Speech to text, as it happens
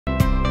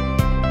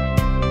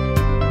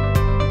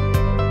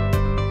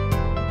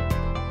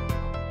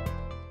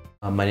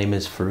My name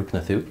is Farouk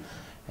Nathoo,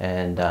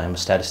 and I'm a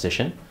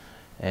statistician,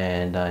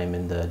 and I'm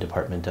in the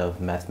Department of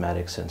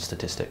Mathematics and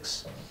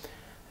Statistics.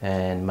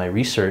 And in my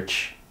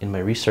research,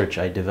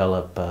 I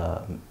develop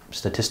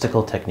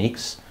statistical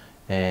techniques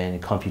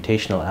and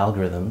computational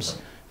algorithms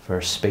for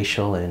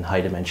spatial and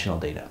high-dimensional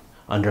data.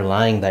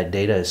 Underlying that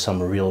data is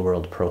some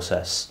real-world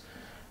process.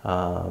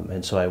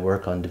 And so I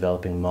work on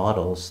developing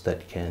models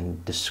that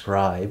can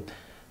describe,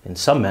 in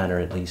some manner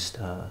at least,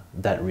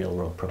 that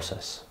real-world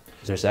process.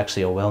 There's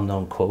actually a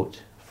well-known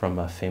quote from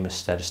a famous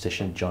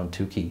statistician, John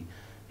Tukey.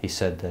 He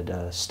said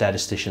that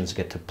statisticians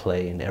get to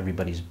play in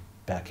everybody's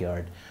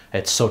backyard.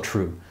 It's so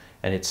true.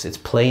 And it's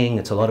playing,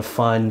 it's a lot of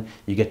fun.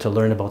 You get to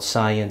learn about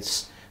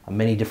science,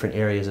 many different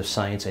areas of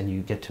science, and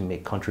you get to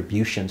make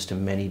contributions to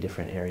many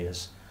different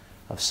areas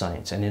of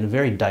science, and in a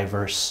very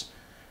diverse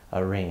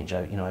range.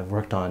 I've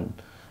worked on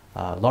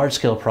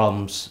large-scale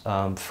problems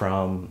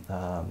from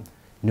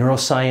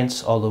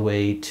neuroscience all the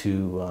way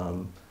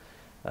to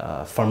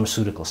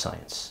pharmaceutical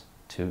science,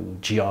 to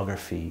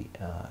geography,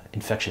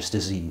 infectious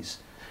disease,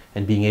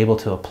 and being able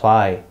to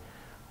apply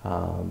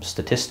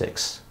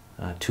statistics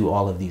to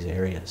all of these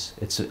areas.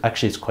 It's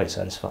quite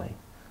satisfying.